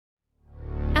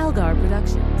Algar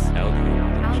Productions.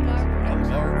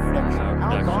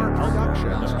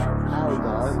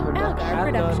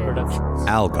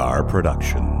 Algar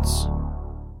Productions.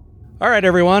 All right,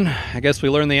 everyone. I guess we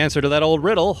learned the answer to that old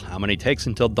riddle. How many takes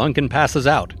until Duncan passes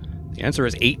out? The answer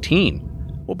is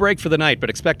 18. We'll break for the night, but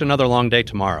expect another long day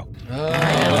tomorrow.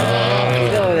 I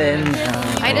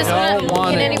just want to,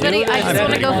 can anybody, I just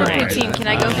want to go for poutine. Can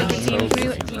I go for poutine?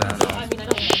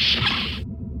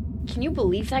 Can you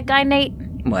believe that guy, Nate?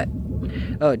 What?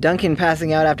 Oh, Duncan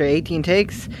passing out after 18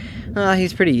 takes?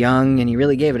 He's pretty young, and he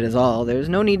really gave it his all. There's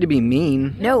no need to be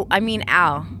mean. No, I mean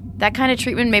Al. That kind of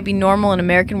treatment may be normal in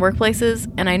American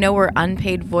workplaces, and I know we're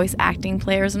unpaid voice acting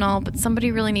players and all, but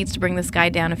somebody really needs to bring this guy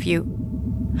down a few.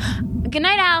 Good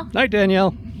night, Al. Night,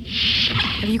 Danielle.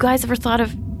 Have you guys ever thought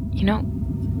of,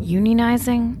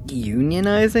 unionizing?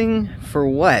 Unionizing? For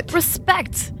what?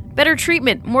 Respect! Better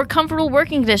treatment, more comfortable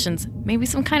working conditions, maybe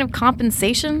some kind of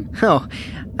compensation? Oh,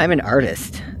 I'm an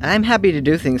artist. I'm happy to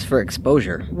do things for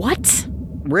exposure. What?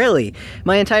 Really,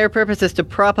 my entire purpose is to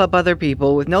prop up other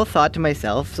people with no thought to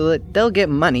myself so that they'll get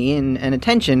money and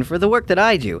attention for the work that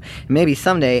I do. Maybe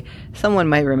someday, someone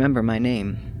might remember my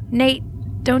name. Nate,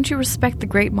 don't you respect the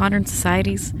great modern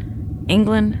societies?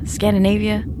 England,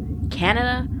 Scandinavia,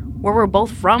 Canada, where we're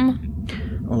both from?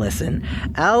 Listen,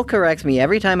 Al corrects me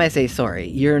every time I say sorry.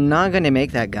 You're not going to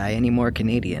make that guy any more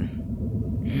Canadian.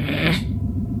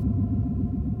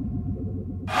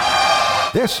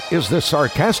 This is the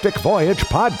Sarcastic Voyage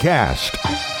Podcast,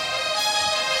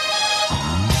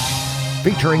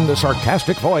 featuring the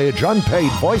Sarcastic Voyage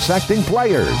unpaid voice acting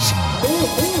players.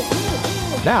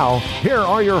 Now, here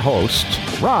are your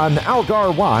hosts, Ron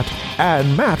Algar Watt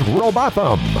and Matt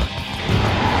Robotham.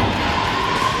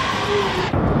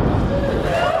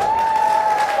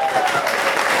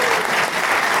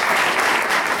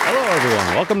 Hello,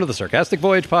 everyone. Welcome to the Sarcastic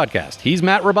Voyage Podcast. He's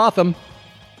Matt Robotham.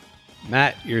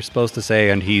 Matt, you're supposed to say,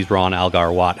 and he's Ron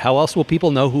Algar Watt. How else will people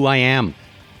know who I am?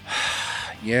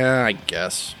 Yeah, I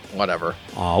guess. Whatever.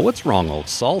 Aw, what's wrong, old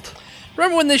salt?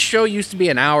 Remember when this show used to be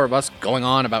an hour of us going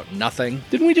on about nothing?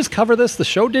 Didn't we just cover this? The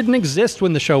show didn't exist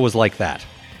when the show was like that.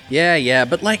 Yeah,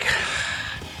 but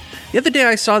the other day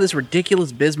I saw this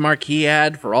ridiculous Biz Marquee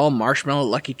ad for all marshmallow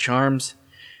Lucky Charms.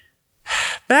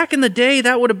 Back in the day,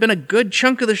 that would have been a good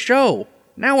chunk of the show.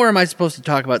 Now where am I supposed to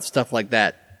talk about stuff like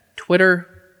that? Twitter?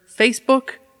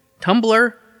 Facebook?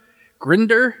 Tumblr?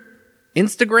 Grindr?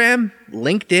 Instagram?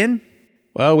 LinkedIn?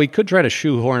 Well, we could try to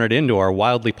shoehorn it into our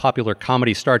wildly popular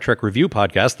comedy Star Trek review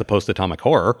podcast, The Post-Atomic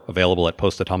Horror, available at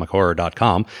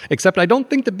postatomichorror.com, except I don't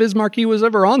think the Biz Marquee was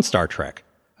ever on Star Trek.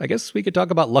 I guess we could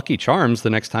talk about Lucky Charms the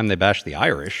next time they bash the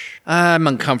Irish. I'm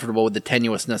uncomfortable with the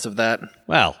tenuousness of that.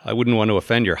 Well, I wouldn't want to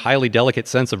offend your highly delicate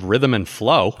sense of rhythm and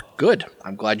flow. Good.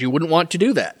 I'm glad you wouldn't want to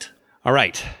do that. All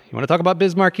right. You want to talk about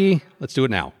Biz Marquee? Let's do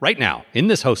it now. Right now. In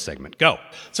this host segment. Go.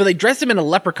 So they dressed him in a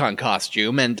leprechaun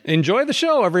costume and... Enjoy the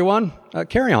show, everyone.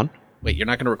 Carry on. Wait, you're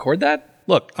not going to record that?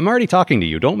 Look, I'm already talking to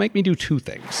you. Don't make me do two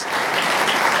things.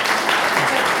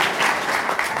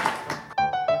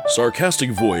 Sarcastic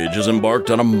Voyage has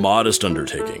embarked on a modest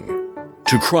undertaking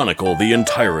to chronicle the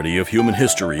entirety of human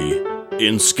history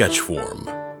in sketch form.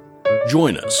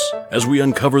 Join us as we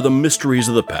uncover the mysteries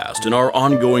of the past in our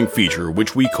ongoing feature,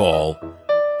 which we call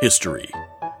History.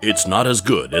 It's not as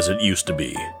good as it used to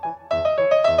be.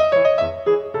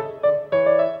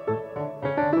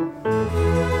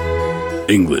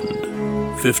 England,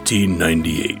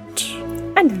 1598.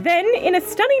 And then, in a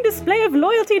stunning display of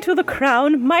loyalty to the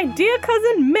crown, my dear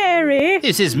cousin Mary...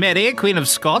 This is Mary, Queen of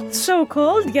Scots.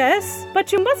 So-called, yes.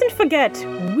 But you mustn't forget,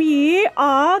 we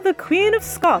are the Queen of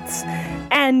Scots.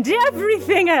 And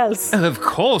everything else. Of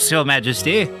course, Your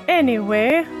Majesty.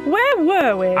 Anyway, where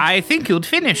were we? I think you'd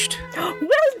finished. Well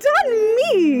done,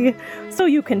 me! So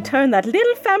you can turn that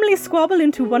little family squabble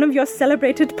into one of your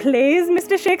celebrated plays,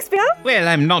 Mr. Shakespeare? Well,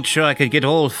 I'm not sure I could get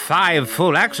all 5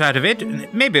 full acts out of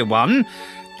it. Maybe 1.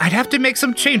 I'd have to make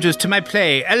some changes to my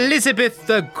play, Elizabeth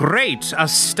the Great, A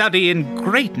Study in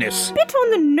Greatness. Bit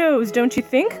on the nose, don't you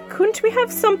think? Couldn't we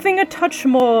have something a touch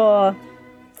more...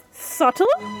 subtle?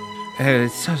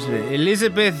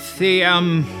 Elizabeth the,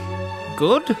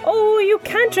 good? Oh, you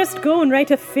can't just go and write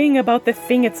a thing about the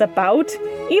thing it's about.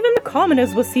 Even the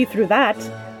commoners will see through that.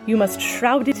 You must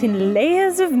shroud it in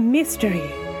layers of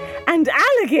mystery. And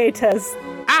alligators!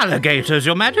 Alligators,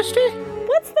 Your Majesty?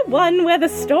 What's the one where the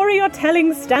story you're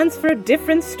telling stands for a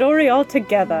different story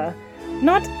altogether?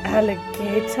 Not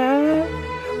alligator...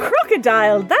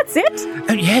 crocodile, that's it!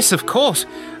 Yes, of course.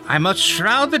 I must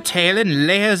shroud the tale in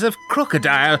layers of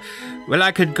crocodile. Well,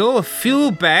 I could go a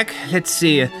few back. Let's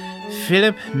see.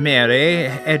 Philip, Mary,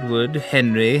 Edward,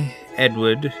 Henry,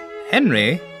 Edward,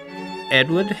 Henry.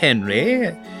 Edward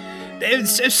Henry.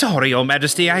 Sorry, Your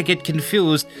Majesty, I get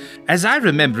confused. As I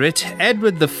remember it,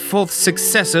 Edward IV's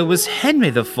successor was Henry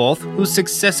IV, whose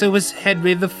successor was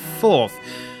Henry IV.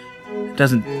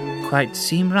 Doesn't quite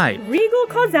seem right. Regal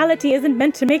causality isn't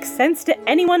meant to make sense to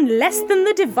anyone less than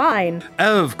the divine.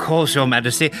 Oh, of course, Your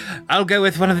Majesty. I'll go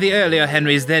with one of the earlier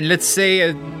Henrys then. Let's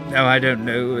say, I don't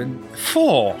know,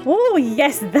 4. Oh,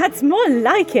 yes, that's more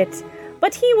like it.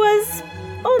 But he was,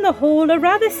 on the whole, a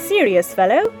rather serious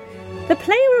fellow. The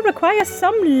play will require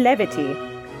some levity.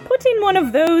 Put in one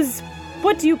of those,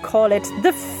 what do you call it,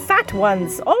 the fat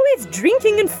ones, always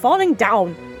drinking and falling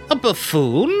down. A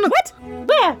buffoon? What?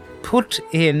 Where? Put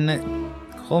in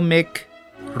comic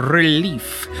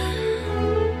relief.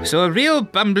 So a real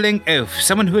bumbling oaf,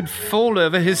 someone who would fall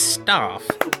over his staff.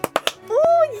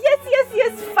 Oh,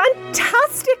 yes,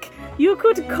 fantastic. You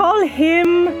could call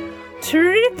him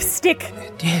Tripstick.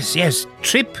 Yes,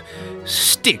 Trip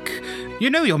Stick. You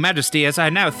know, Your Majesty, as I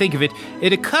now think of it,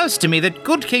 it occurs to me that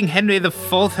good King Henry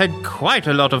IV had quite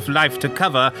a lot of life to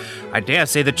cover. I dare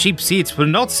say the cheap seats will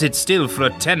not sit still for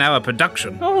a 10-hour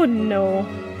production. Oh, no.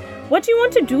 What you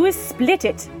want to do is split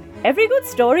it. Every good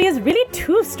story is really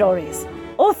 2 stories.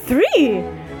 Or 3!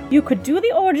 You could do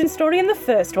the origin story in the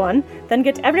first one, then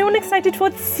get everyone excited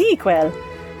for the sequel.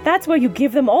 That's where you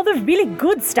give them all the really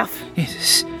good stuff.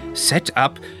 Yes, set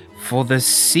up for the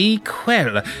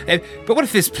sequel. But what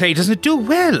if this play doesn't do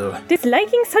well?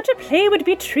 Disliking such a play would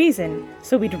be treason,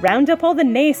 so we'd round up all the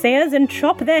naysayers and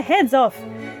chop their heads off.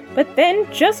 But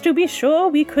then, just to be sure,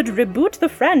 we could reboot the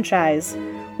franchise.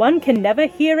 One can never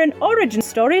hear an origin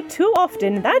story too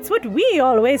often, that's what we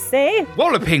always say.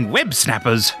 Walloping web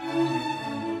snappers.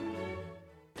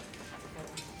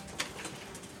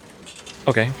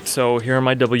 Okay, so here are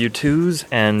my W-2s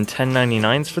and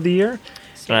 1099s for the year.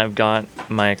 And I've got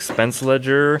my expense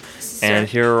ledger, and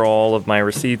here are all of my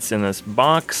receipts in this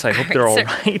box. I hope they're all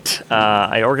right.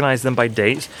 I organized them by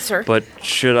date, but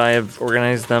should I have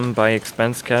organized them by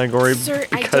expense category?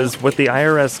 Because what the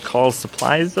IRS calls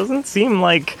supplies doesn't seem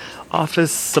like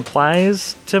office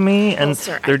supplies to me, and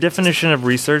their definition of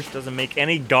research doesn't make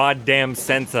any goddamn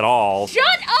sense at all. Shut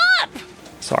up!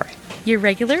 Sorry. Your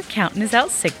regular accountant is out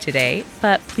sick today,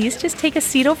 but please just take a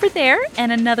seat over there,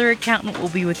 and another accountant will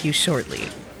be with you shortly.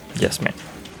 Yes, ma'am.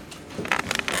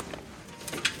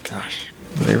 Gosh,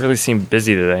 they really seem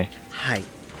busy today. Hi.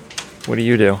 What do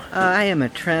you do? I am a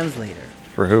translator.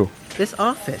 For who? This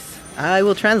office. I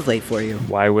will translate for you.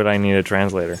 Why would I need a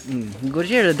translator?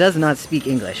 Gojira does not speak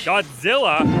English.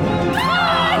 Godzilla?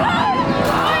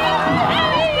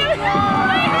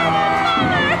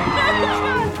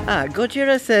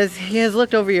 Gojira says he has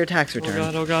looked over your tax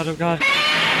return. Oh god.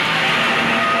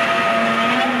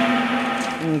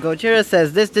 Gojira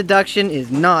says this deduction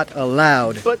is not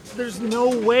allowed. But there's no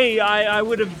way I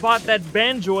would have bought that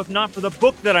banjo if not for the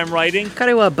book that I'm writing.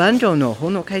 Kare wa banjo no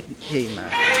hon no kaite imasu.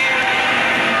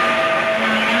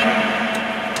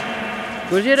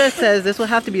 Gojira says this will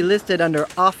have to be listed under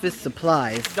office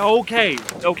supplies. Okay.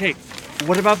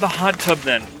 What about the hot tub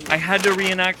then? I had to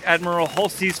reenact Admiral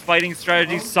Halsey's fighting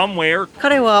strategy somewhere.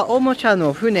 Kare wa omocha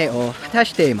no fune o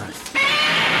futashite imasu.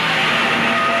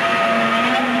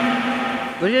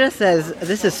 Gojira says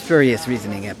this is spurious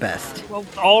reasoning at best. Well,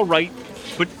 all right,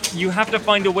 but you have to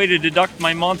find a way to deduct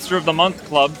my Monster of the Month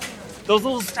club. Those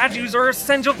little statues are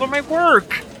essential for my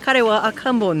work. Kare wa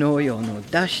akambo no yo no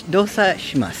dosa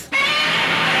shimasu.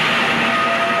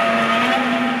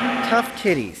 Tough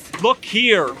titties. Look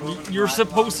here, you're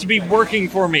supposed to be working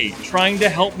for me, trying to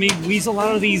help me weasel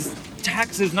out of these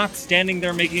taxes, not standing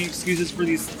there making excuses for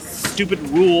these stupid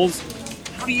rules.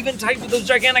 How do you even type with those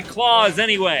gigantic claws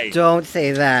anyway? Don't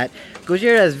say that.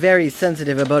 Gojira is very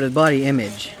sensitive about his body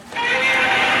image.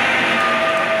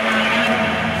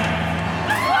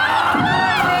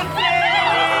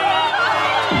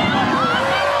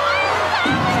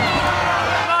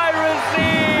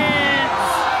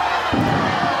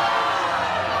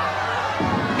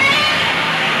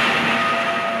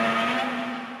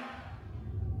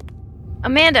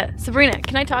 Amanda, Sabrina,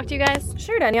 can I talk to you guys?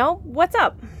 Sure, Danielle. What's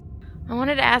up? I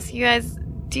wanted to ask you guys,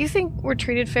 do you think we're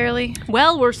treated fairly?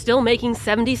 Well, we're still making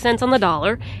 70 cents on the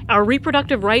dollar. Our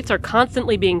reproductive rights are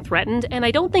constantly being threatened, and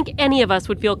I don't think any of us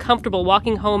would feel comfortable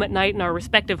walking home at night in our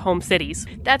respective home cities.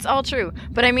 That's all true,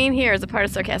 but I mean here as a part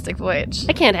of Sarcastic Voyage.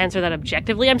 I can't answer that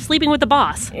objectively. I'm sleeping with the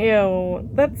boss. Ew,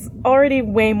 that's already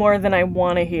way more than I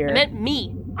want to hear. I meant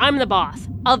me. I'm the boss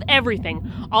of everything.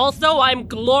 Also, I'm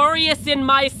glorious in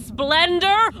my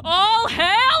splendor. All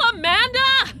hail,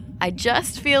 Amanda! I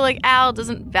just feel like Al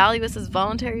doesn't value us as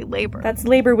voluntary labor. That's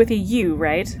labor with a U,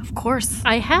 right? Of course.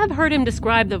 I have heard him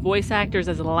describe the voice actors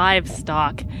as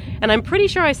livestock, and I'm pretty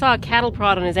sure I saw a cattle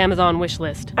prod on his Amazon wish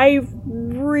list. I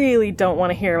really don't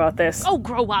want to hear about this. Oh,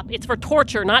 grow up. It's for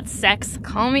torture, not sex.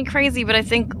 Call me crazy, but I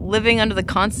think living under the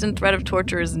constant threat of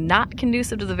torture is not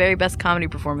conducive to the very best comedy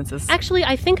performances. Actually,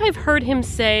 I think I've heard him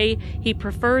say he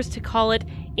prefers to call it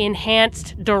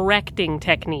enhanced directing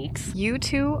techniques. You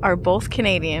two are both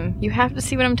Canadian. You have to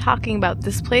see what I'm talking about.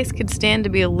 This place could stand to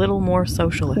be a little more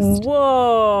socialist.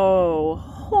 Whoa.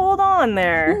 Hold on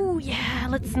there. Ooh, yeah,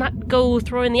 let's not go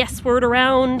throwing the S word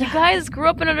around. You guys grew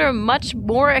up under a much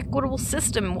more equitable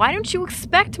system. Why don't you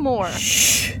expect more?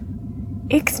 Shh.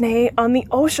 Ixnay on the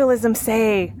socialism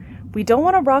say. We don't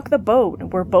want to rock the boat.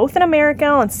 We're both in America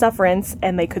on sufferance,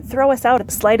 and they could throw us out at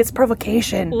the slightest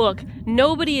provocation. Look,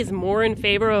 nobody is more in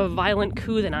favor of a violent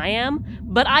coup than I am,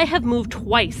 but I have moved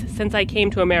twice since I came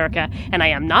to America, and I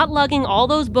am not lugging all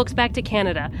those books back to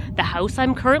Canada. The house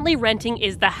I'm currently renting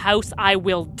is the house I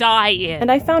will die in.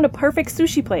 And I found a perfect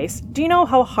sushi place. Do you know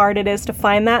how hard it is to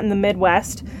find that in the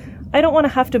Midwest? I don't want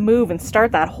to have to move and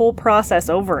start that whole process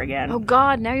over again. Oh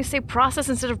God, now you say process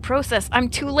instead of process. I'm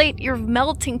too late. You're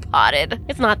melting potted.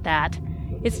 It's not that.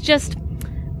 It's just,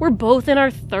 we're both in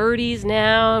our 30s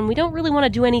now, and we don't really want to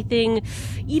do anything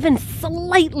even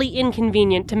slightly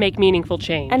inconvenient to make meaningful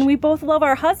change. And we both love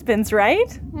our husbands,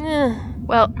 right?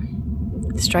 Well,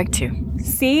 strike two.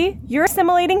 See? You're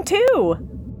assimilating too.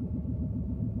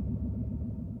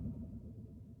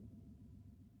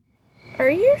 Are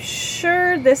you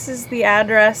sure this is the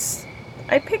address?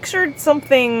 I pictured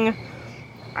something,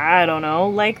 I don't know,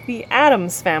 like the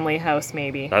Addams Family house,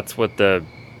 maybe. That's what the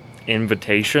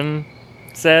invitation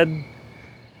said.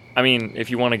 I mean,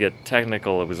 if you want to get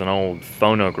technical, it was an old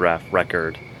phonograph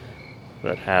record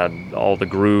that had all the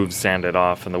grooves sanded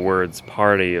off and the words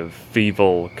party of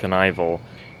Feeble Knievel,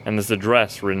 and this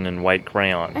address written in white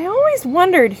crayon. I always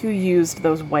wondered who used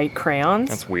those white crayons.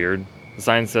 That's weird. The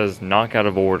sign says, knock out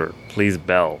of order. Please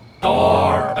bell.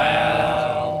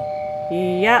 Doorbell.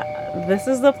 Yeah, this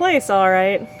is the place, all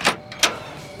right.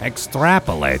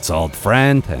 Extrapolates, old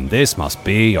friend, and this must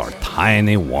be your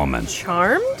tiny woman.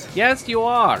 Charmed? Yes, you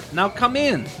are. Now come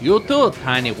in. You too,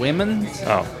 tiny women.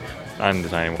 Oh, I'm the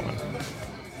tiny woman.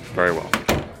 Very well.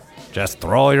 Just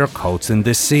throw your coats in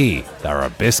the sea. There are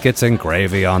biscuits and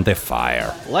gravy on the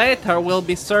fire. Later we'll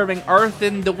be serving earth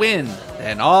in the wind,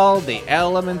 and all the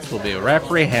elements will be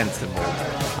reprehensible.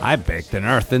 I baked an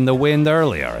earth in the wind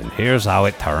earlier, and here's how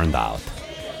it turned out.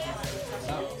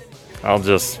 I'll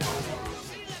just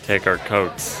take our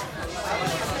coats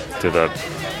to the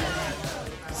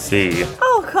sea.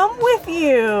 I'll come with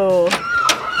you.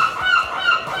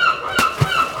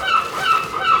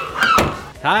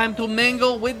 Time to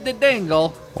mingle with the dingle.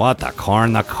 What a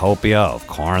cornucopia of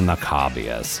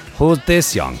cornucopias. Who's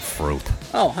this young fruit?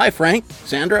 Oh, hi, Frank.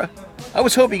 Sandra. I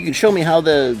was hoping you could show me how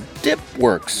the dip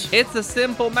works. It's a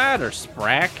simple matter,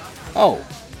 Sprack. Oh,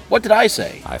 what did I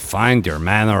say? I find your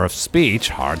manner of speech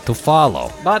hard to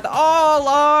follow. But all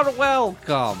are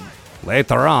welcome.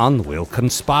 Later on, we'll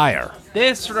conspire.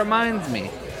 This reminds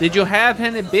me. Did you have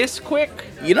any Bisquick?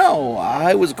 You know,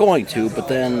 I was going to, but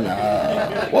then,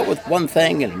 what with one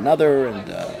thing and another,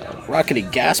 and rocketing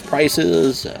gas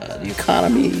prices, the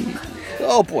economy.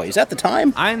 Oh boy, is that the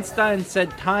time? Einstein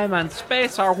said time and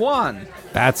space are one.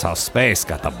 That's how space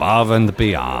got above and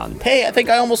beyond. Hey, I think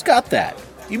I almost got that.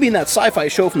 You mean that sci-fi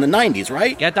show from the 90s,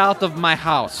 right? Get out of my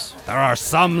house. There are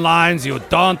some lines you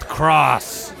don't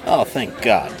cross. Oh, thank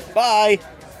God. Bye.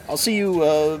 I'll see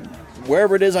you,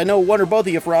 wherever it is I know one or both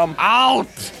of you from.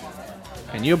 Out!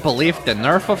 Can you believe the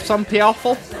nerf of some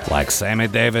people? Like Sammy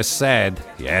Davis said,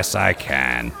 yes I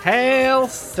can. Hail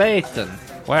Satan.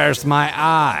 Where's my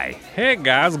eye? Hey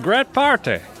guys, great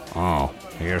party. Oh,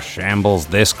 here shambles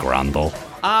this grundle.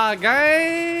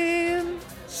 Again?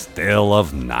 Still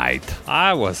of night.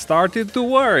 I was starting to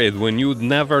worry when you'd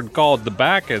never called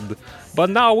back, but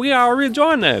now we are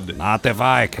rejoined. Not if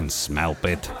I can smell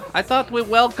it. I thought we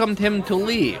welcomed him to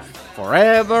leave,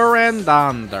 forever and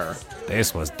under.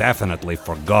 This was definitely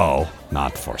for go,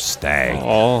 not for stay.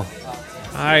 Oh,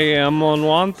 I am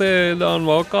unwanted,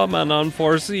 unwelcome, and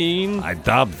unforeseen. I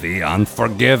dub thee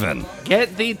unforgiven.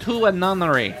 Get thee to a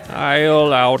nunnery.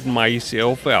 I'll out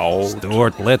myself out.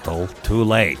 Stuart Little, too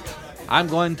late. I'm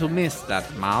going to miss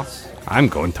that mouse. I'm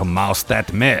going to mouse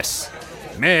that miss.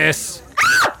 Miss!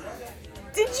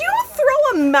 Did you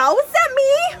throw a mouse at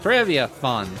me? Trivia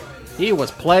fun. He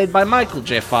was played by Michael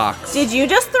J. Fox. Did you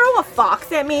just throw a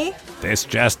fox at me? This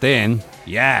just in,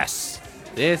 yes.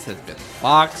 This has been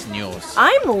Fox News.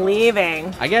 I'm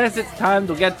leaving. I guess it's time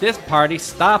to get this party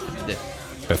stopped.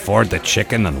 Before the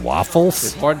chicken and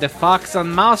waffles? Before the fox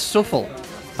and mouse souffle.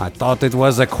 I thought it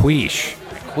was a quiche.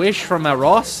 Quiche from a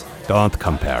Ross? Don't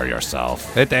compare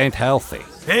yourself. It ain't healthy.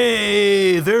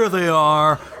 Hey, there they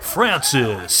are.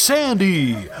 Francis,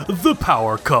 Sandy, the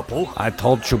power couple. I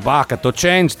told Chewbacca to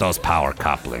change those power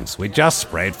couplings. We just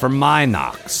sprayed for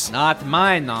Minox. Not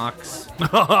Minox.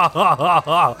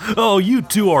 Oh, you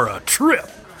two are a trip.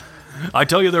 I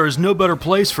tell you, there is no better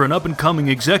place for an up-and-coming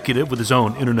executive with his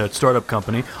own internet startup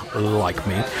company, like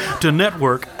me, to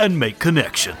network and make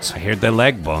connections. I hear the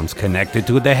leg bone's connected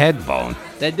to the head bone.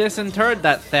 They disinterred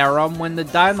that theorem when the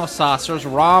dinosaurs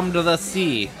roamed the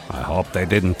sea. I hope they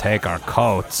didn't take our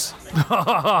coats.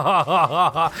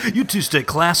 You two stay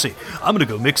classy. I'm gonna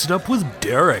go mix it up with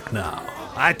Derek now.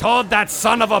 I told that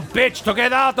son of a bitch to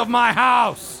get out of my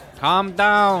house! Calm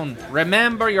down.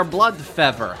 Remember your blood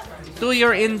fever. Do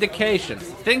your indications.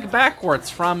 Think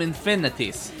backwards from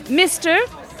infinities. Mr.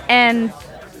 and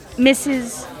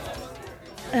Mrs.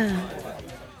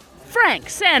 Frank,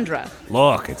 Sandra.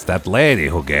 Look, it's that lady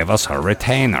who gave us her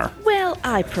retainer. Well,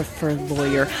 I prefer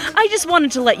lawyer. I just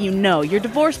wanted to let you know your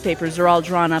divorce papers are all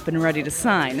drawn up and ready to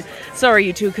sign. Sorry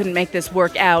you two couldn't make this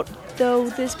work out, though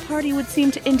this party would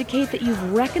seem to indicate that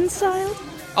you've reconciled.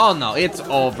 Oh no, it's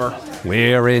over.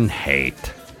 We're in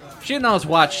hate. She knows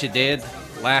what she did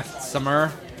last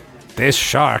summer. This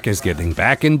shark is getting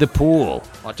back in the pool.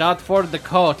 Watch out for the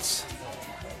coats.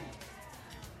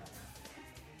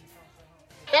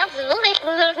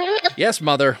 Yes,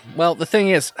 Mother. Well, the thing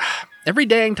is, every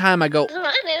dang time I go...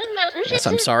 Yes,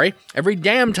 I'm sorry. Every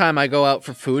damn time I go out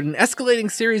for food, an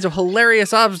escalating series of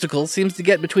hilarious obstacles seems to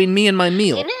get between me and my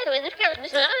meal.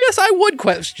 Yes, I would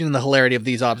question the hilarity of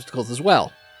these obstacles as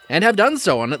well, and have done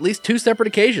so on at least 2 separate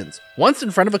occasions, once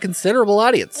in front of a considerable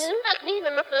audience.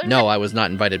 No, I was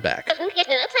not invited back.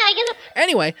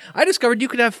 Anyway, I discovered you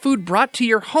could have food brought to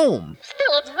your home.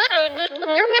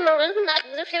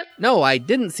 No, I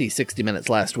didn't see 60 Minutes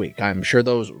last week. I'm sure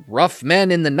those rough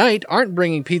men in the night aren't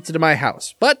bringing pizza to my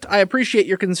house, but I appreciate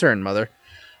your concern, Mother.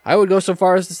 I would go so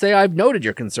far as to say I've noted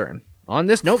your concern on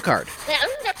this note card.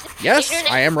 Yes,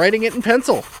 I am writing it in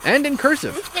pencil and in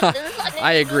cursive.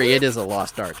 I agree, it is a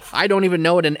lost art. I don't even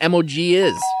know what an emoji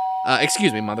is.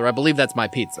 Excuse me, Mother, I believe that's my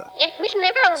pizza.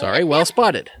 Sorry, well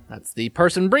spotted. That's the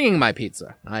person bringing my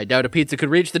pizza. I doubt a pizza could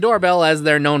reach the doorbell as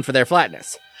they're known for their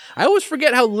flatness. I always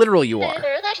forget how literal you are.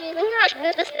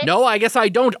 No, I guess I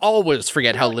don't always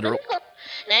forget how literal...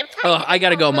 Oh, I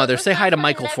gotta go, Mother. Say hi to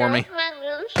Michael for me.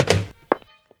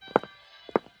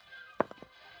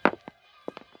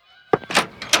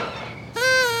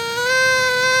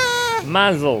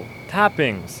 Mazel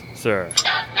toppings, sir.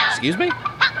 Excuse me?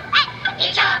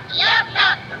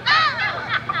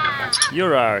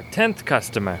 You're our 10th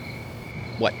customer.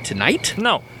 What, tonight?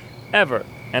 No, ever.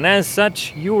 And as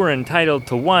such, you were entitled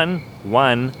to one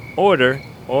order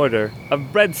of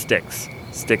breadsticks.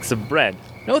 Sticks of bread.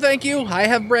 No, thank you. I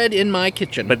have bread in my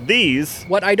kitchen. But these...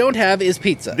 What I don't have is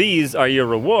pizza. These are your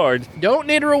reward. Don't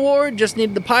need a reward, just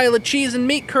need the pile of cheese and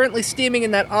meat currently steaming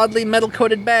in that oddly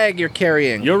metal-coated bag you're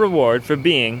carrying. Your reward for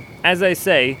being, as I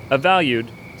say, a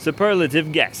valued,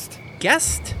 superlative guest.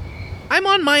 Guest? I'm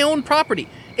on my own property.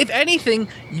 If anything,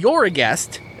 you're a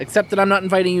guest, except that I'm not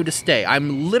inviting you to stay.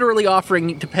 I'm literally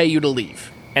offering to pay you to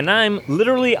leave. And I'm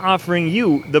literally offering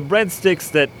you the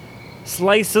breadsticks that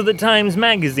Slice of the Times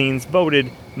magazines voted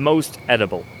most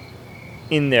edible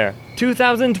in their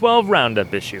 2012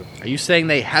 Roundup issue. Are you saying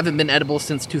they haven't been edible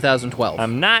since 2012?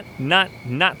 I'm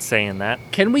not saying that.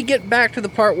 Can we get back to the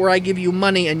part where I give you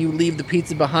money and you leave the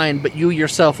pizza behind, but you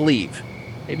yourself leave?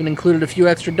 I even included a few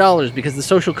extra dollars because the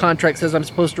social contract says I'm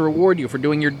supposed to reward you for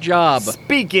doing your job.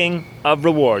 Speaking of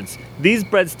rewards, these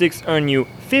breadsticks earn you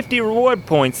 50 reward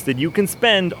points that you can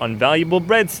spend on valuable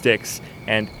breadsticks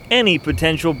and any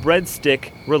potential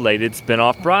breadstick-related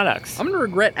spin-off products. I'm going to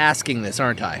regret asking this,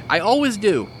 aren't I? I always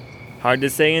do. Hard to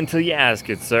say until you ask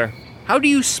it, sir. How do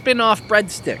you spin off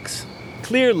breadsticks?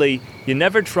 Clearly, you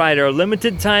never tried our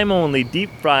limited-time-only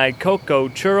deep-fried cocoa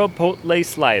churro-potle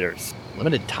sliders.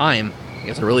 Limited time? I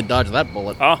guess I really dodged that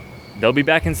bullet. Oh, they'll be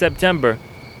back in September.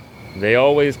 They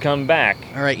always come back.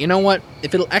 All right, you know what?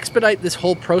 If it'll expedite this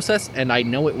whole process, and I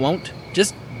know it won't,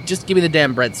 just give me the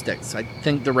damn breadsticks. I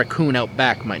think the raccoon out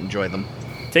back might enjoy them.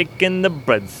 Taking the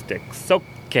breadsticks.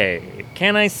 Okay.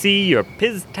 Can I see your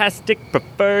Piztastic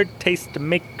Preferred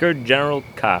Tastemaker General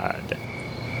card?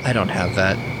 I don't have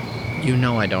that. You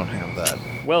know I don't have that.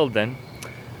 Well then,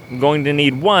 I'm going to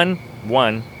need one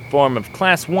form of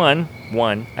Class 1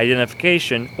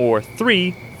 identification, or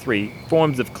three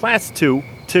forms of Class 2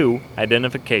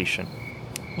 identification.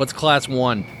 What's Class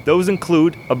 1? Those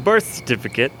include a birth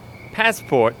certificate,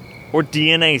 passport, or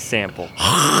DNA sample?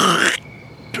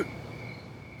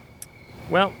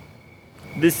 Well,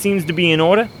 this seems to be in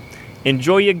order.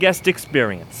 Enjoy your guest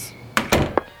experience.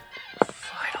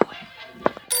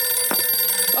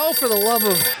 Oh, for the love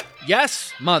of...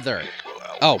 Yes, mother.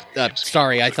 Oh,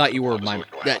 sorry, I thought you were my...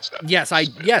 Yes, I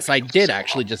did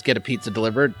actually just get a pizza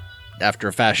delivered after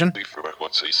a fashion.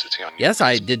 Yes,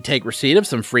 I did take receipt of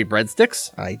some free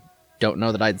breadsticks. I don't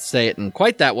know that I'd say it in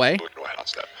quite that way.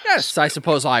 Yes, I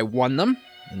suppose I won them,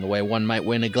 in the way one might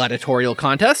win a gladiatorial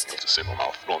contest.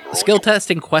 The skill test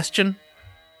in question?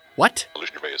 What?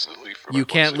 You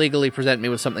can't legally present me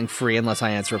with something free unless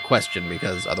I answer a question,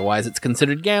 because otherwise it's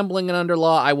considered gambling, and under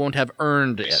law I won't have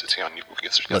earned it.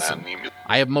 Listen,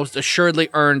 I have most assuredly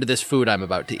earned this food I'm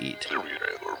about to eat.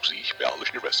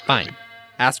 Fine.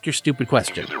 Ask your stupid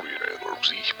question.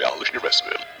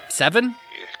 7?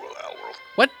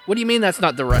 What? What do you mean that's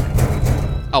not the right...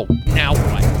 Oh, now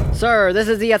what? Sir, this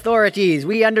is the authorities.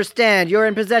 We understand you're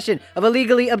in possession of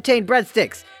illegally obtained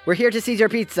breadsticks. We're here to seize your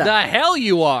pizza. The hell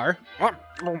you are!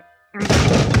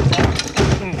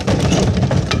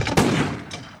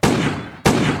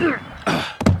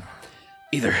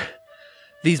 Either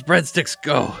these breadsticks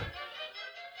go,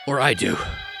 or I do.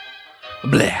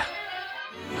 Bleh.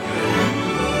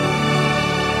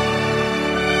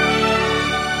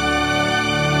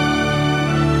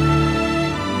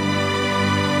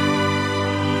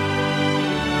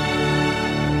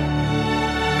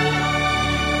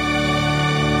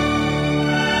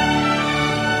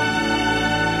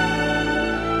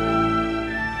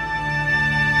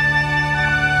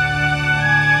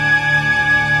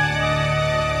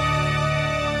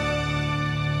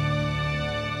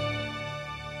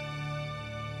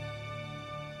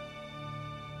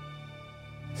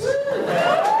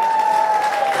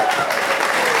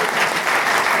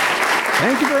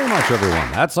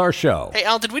 Everyone, that's our show. Hey,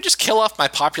 Al, did we just kill off my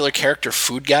popular character,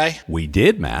 Food Guy? We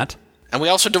did, Matt. And we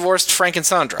also divorced Frank and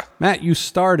Sandra. Matt, you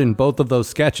starred in both of those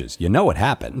sketches. You know what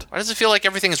happened. Why does it feel like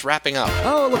everything is wrapping up?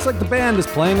 Oh, it looks like the band is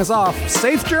playing us off.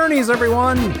 Safe journeys,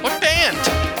 everyone! What band?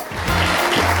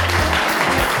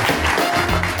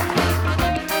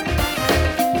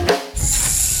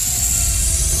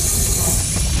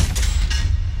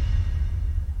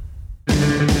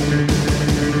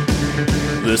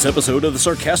 This episode of the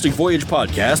Sarcastic Voyage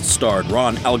podcast starred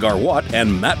Ron Algar Watt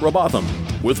and Matt Robotham,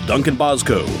 with Duncan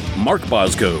Bosco, Mark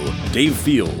Bosco, Dave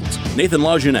Fields, Nathan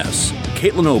LaJeunesse,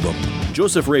 Caitlin Obum,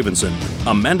 Joseph Ravenson,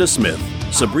 Amanda Smith,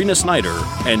 Sabrina Snyder,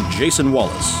 and Jason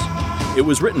Wallace. It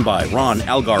was written by Ron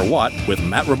Algar Watt with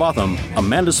Matt Robotham,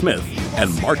 Amanda Smith,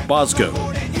 and Mark Bosco.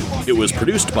 It was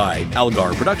produced by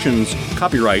Algar Productions,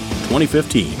 copyright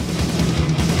 2015.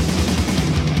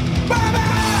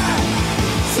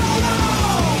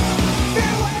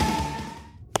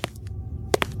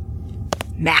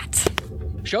 Matt.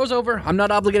 Show's over. I'm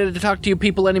not obligated to talk to you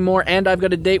people anymore, and I've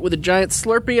got a date with a giant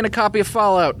Slurpee and a copy of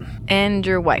Fallout. And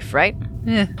your wife, right?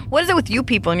 Yeah. What is it with you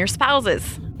people and your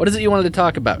spouses? What is it you wanted to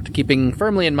talk about, keeping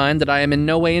firmly in mind that I am in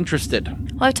no way interested?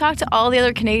 Well, I've talked to all the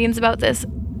other Canadians about this,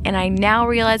 and I now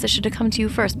realize I should have come to you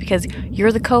first because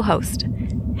you're the co-host.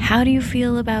 How do you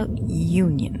feel about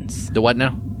unions? The what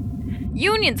now?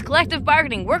 Unions, collective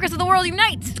bargaining, workers of the world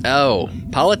unite! Oh,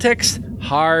 politics?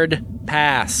 Hard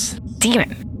pass. Damn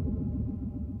it.